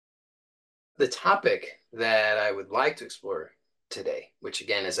the topic that I would like to explore today, which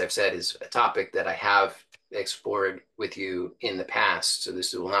again, as I've said, is a topic that I have explored with you in the past, so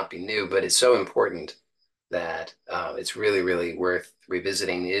this will not be new, but it's so important that it's really, really worth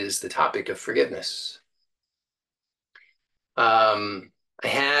revisiting, is the topic of forgiveness. Um, I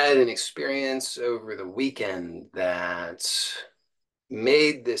had an experience over the weekend that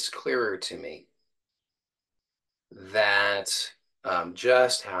made this clearer to me, that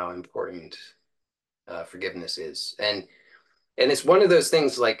just how important forgiveness is. And it's one of those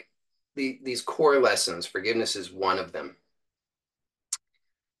things like these core lessons. Forgiveness is one of them.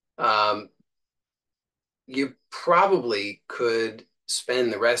 Um, you probably could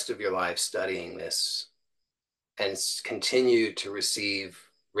spend the rest of your life studying this and continue to receive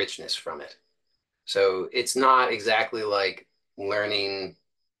richness from it. So it's not exactly like learning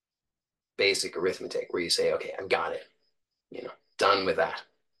basic arithmetic where you say, okay, I've got it, done with that.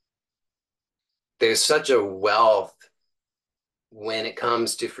 There's such a wealth when it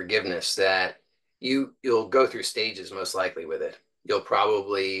comes to forgiveness that you'll go through stages most likely with it. You'll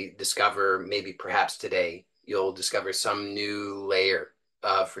probably discover, maybe perhaps today, you'll discover some new layer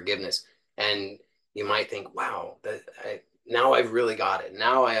of forgiveness. And you might think, wow, now I've really got it.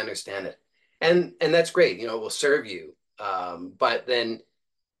 Now I understand it. And that's great. It will serve you. But then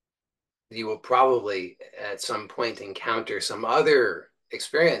you will probably at some point encounter some other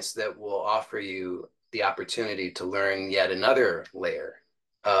experience that will offer you the opportunity to learn yet another layer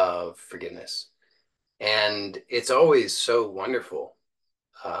of forgiveness. And it's always so wonderful.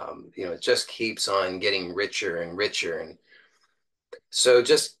 It just keeps on getting richer and richer. And so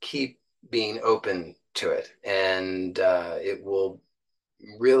just keep being open to it, and it will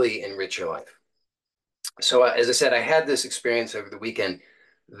really enrich your life. So, as I said, I had this experience over the weekend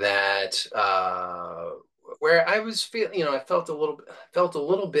that where I was feeling, I felt a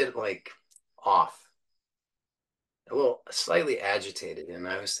little bit like off, a little slightly agitated, and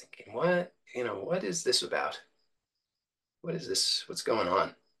I was thinking, what is this about? What is this? What's going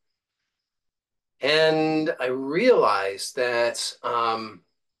on? And I realized that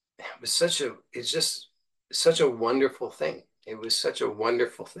it's just such a wonderful thing. It was such a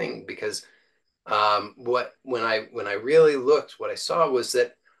wonderful thing because when I really looked, what I saw was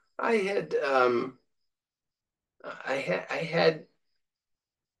that I had I had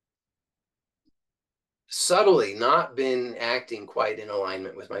subtly not been acting quite in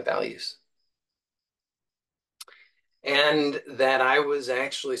alignment with my values, and that I was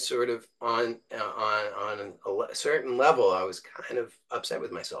actually sort of on a certain level. I was kind of upset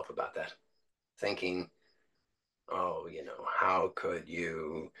with myself about that, thinking, oh, how could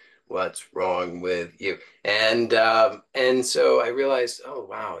you? What's wrong with you? And so I realized, oh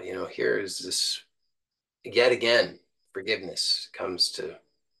wow, here is this yet again. Forgiveness comes to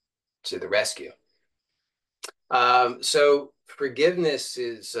the rescue. So forgiveness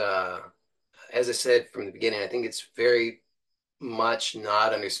is, as I said from the beginning, I think it's very much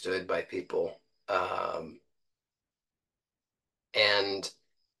not understood by people. And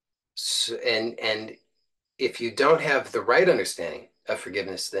and if you don't have the right understanding of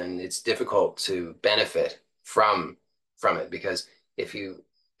forgiveness, then it's difficult to benefit from it, because if you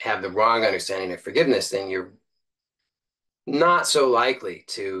have the wrong understanding of forgiveness, then you're not so likely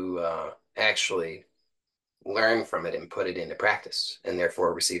to actually learn from it and put it into practice, and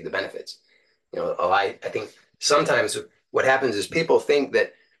therefore receive the benefits. I think sometimes what happens is people think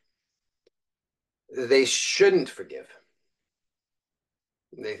that they shouldn't forgive.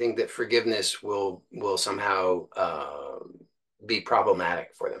 They think that forgiveness will somehow be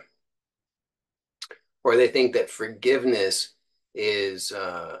problematic for them, or they think that forgiveness is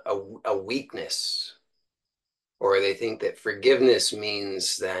a weakness, or they think that forgiveness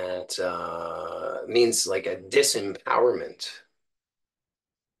means like a disempowerment,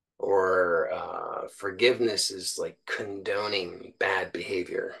 or forgiveness is like condoning bad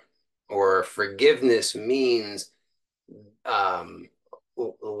behavior, or forgiveness means um,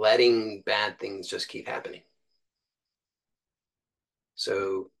 letting bad things just keep happening.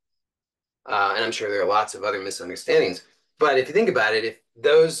 So, and I'm sure there are lots of other misunderstandings, but if you think about it, if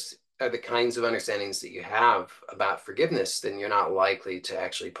those are the kinds of understandings that you have about forgiveness, then you're not likely to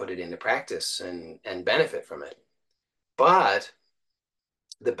actually put it into practice and benefit from it. But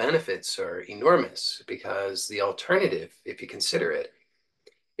the benefits are enormous, because the alternative, if you consider it,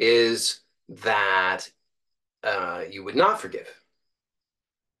 is that you would not forgive.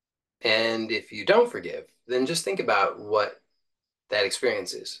 And if you don't forgive, then just think about what that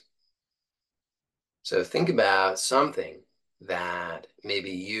experience is. So think about something that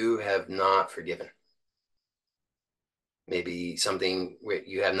maybe you have not forgiven. maybe something where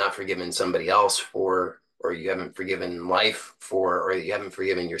you have not forgiven somebody else for, or you haven't forgiven life for, or you haven't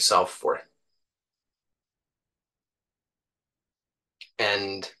forgiven yourself for.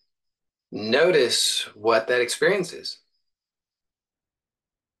 And notice what that experience is.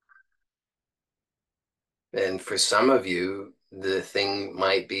 And for some of you, the thing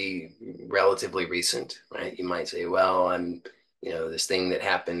might be relatively recent, right? You might say, well, this thing that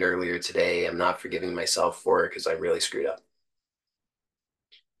happened earlier today, I'm not forgiving myself for because I really screwed up.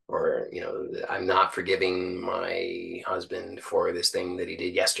 Or, I'm not forgiving my husband for this thing that he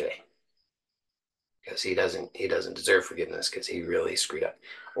did yesterday because he doesn't deserve forgiveness because he really screwed up.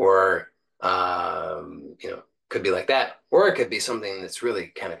 Or, could be like that. Or it could be something that's really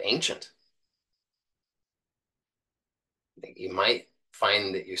kind of ancient. You might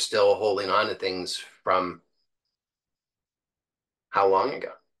find that you're still holding on to things from how long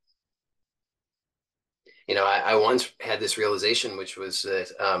ago. I once had this realization, which was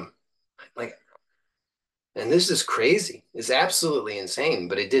that, like, and this is crazy. It's absolutely insane,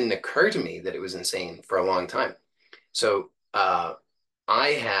 but it didn't occur to me that it was insane for a long time. So, I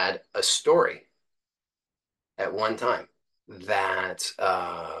had a story at one time that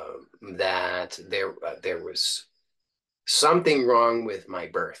there was something wrong with my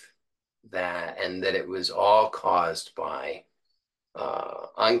birth, and that it was all caused by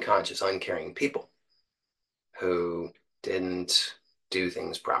unconscious, uncaring people who didn't do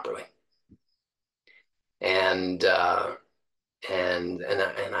things properly. And I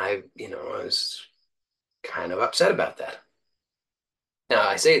was kind of upset about that. Now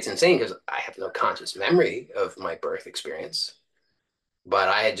I say it's insane because I have no conscious memory of my birth experience, but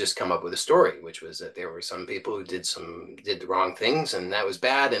I had just come up with a story, which was that there were some people who did the wrong things, and that was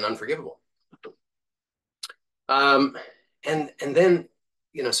bad and unforgivable. Um, and then,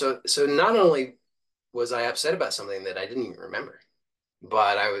 so not only was I upset about something that I didn't even remember,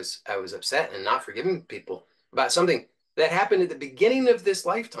 but I was upset and not forgiving people about something that happened at the beginning of this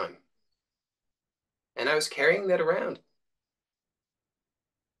lifetime, and I was carrying that around.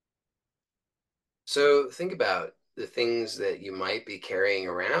 So think about the things that you might be carrying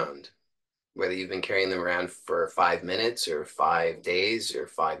around, whether you've been carrying them around for 5 minutes or 5 days or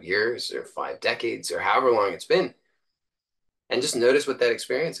 5 years or 5 decades or however long it's been, and just notice what that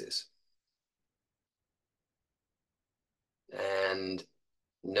experience is. And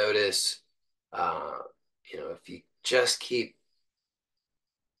notice, uh, if you just keep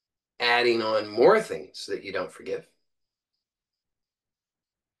adding on more things that you don't forgive,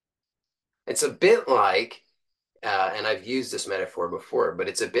 it's a bit like, and I've used this metaphor before, but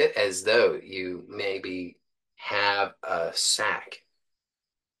it's a bit as though you maybe have a sack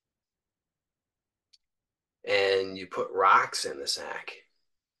and you put rocks in the sack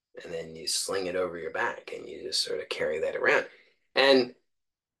and then you sling it over your back and you just sort of carry that around. And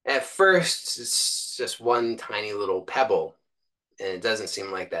at first, it's just one tiny little pebble and it doesn't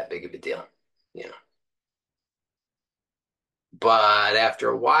seem like that big of a deal, you know. But after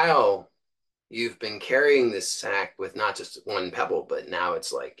a while, you've been carrying this sack with not just one pebble, but now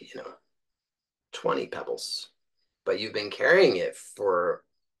it's like, 20 pebbles. But you've been carrying it for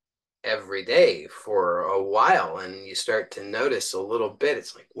every day for a while, and you start to notice a little bit.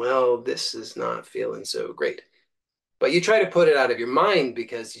 It's like, well, this is not feeling so great. But you try to put it out of your mind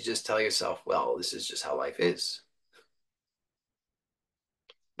because you just tell yourself, well, this is just how life is.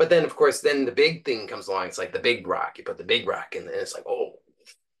 But then, of course, then the big thing comes along. It's like the big rock. You put the big rock in, and it's like, oh,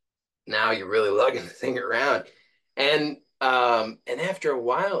 now you're really lugging the thing around. And after a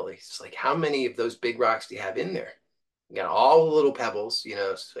while, it's like, how many of those big rocks do you have in there? You got all the little pebbles,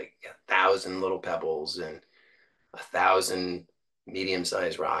 it's like 1,000 little pebbles and 1,000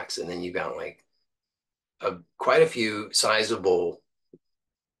 medium-sized rocks, and then you got like quite a few sizable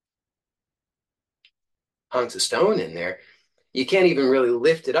hunks of stone in there. You can't even really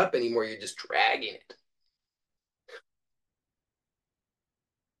lift it up anymore. You're just dragging it.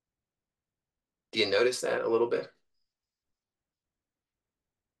 Do you notice that a little bit?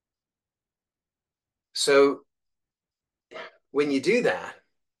 So when you do that,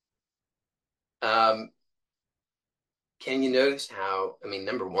 um, can you notice how, I mean,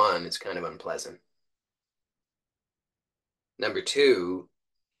 number one, it's kind of unpleasant. Number two,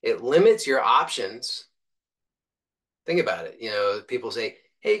 it limits your options. Think about it. People say,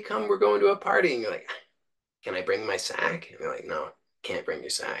 hey, come, we're going to a party. And you're like, can I bring my sack? And you're like, no, can't bring your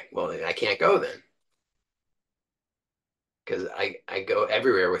sack. Well, I can't go then because I go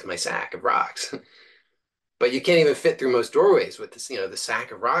everywhere with my sack of rocks. But you can't even fit through most doorways with this, the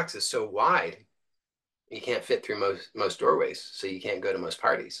sack of rocks is so wide. You can't fit through most doorways, so you can't go to most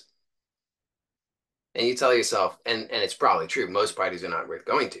parties. And you tell yourself, and it's probably true, most parties are not worth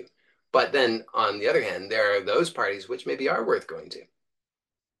going to. But then on the other hand, there are those parties which maybe are worth going to,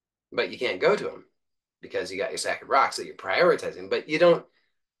 but you can't go to them because you got your sack of rocks that you're prioritizing, but you don't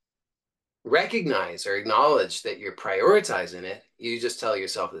recognize or acknowledge that you're prioritizing it. You just tell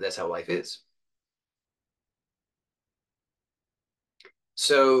yourself that that's how life is.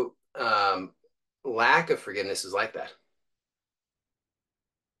 So, lack of forgiveness is like that.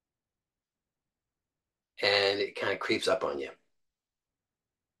 And it kind of creeps up on you.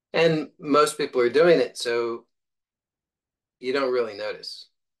 And most people are doing it, so you don't really notice.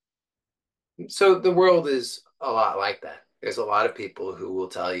 So the world is a lot like that. There's a lot of people who will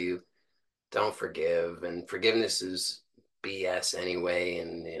tell you, don't forgive, and forgiveness is BS anyway,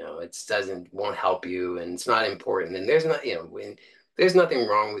 and it doesn't won't help you, and it's not important, and there's not, when there's nothing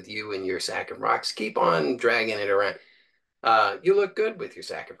wrong with you and your sack of rocks. Keep on dragging it around. You look good with your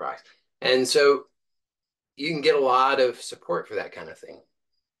sack of rocks, and so you can get a lot of support for that kind of thing.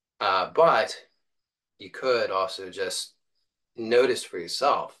 But you could also just notice for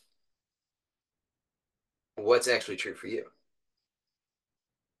yourself what's actually true for you.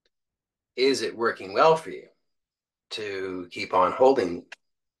 Is it working well for you to keep on holding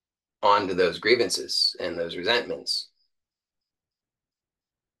on to those grievances and those resentments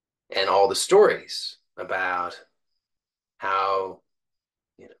and all the stories about how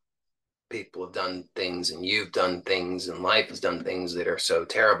people have done things and you've done things and life has done things that are so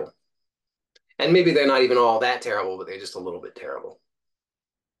terrible, and maybe they're not even all that terrible, but they're just a little bit terrible,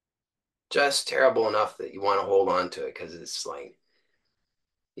 just terrible enough that you want to hold on to it because it's like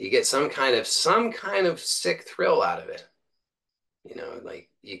you get some kind of sick thrill out of it. Like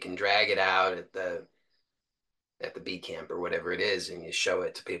you can drag it out at the B camp or whatever it is, and you show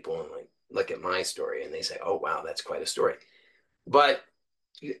it to people and like, look at my story, and they say, "Oh wow, that's quite a story." But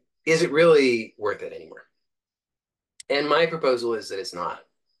is it really worth it anymore? And my proposal is that it's not.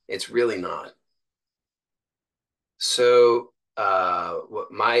 It's really not. So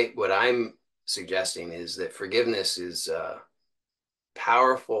what I'm suggesting is that forgiveness is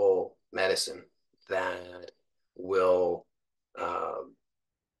powerful medicine that will uh,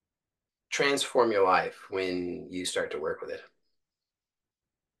 transform your life when you start to work with it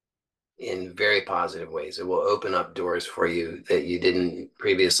in very positive ways. It will open up doors for you that you didn't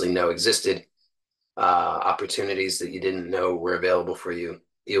previously know existed, opportunities that you didn't know were available for you.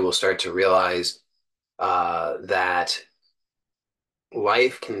 You will start to realize that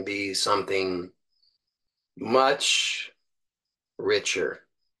life can be something much richer,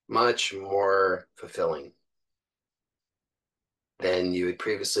 much more fulfilling than you had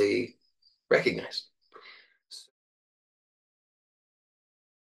previously recognized.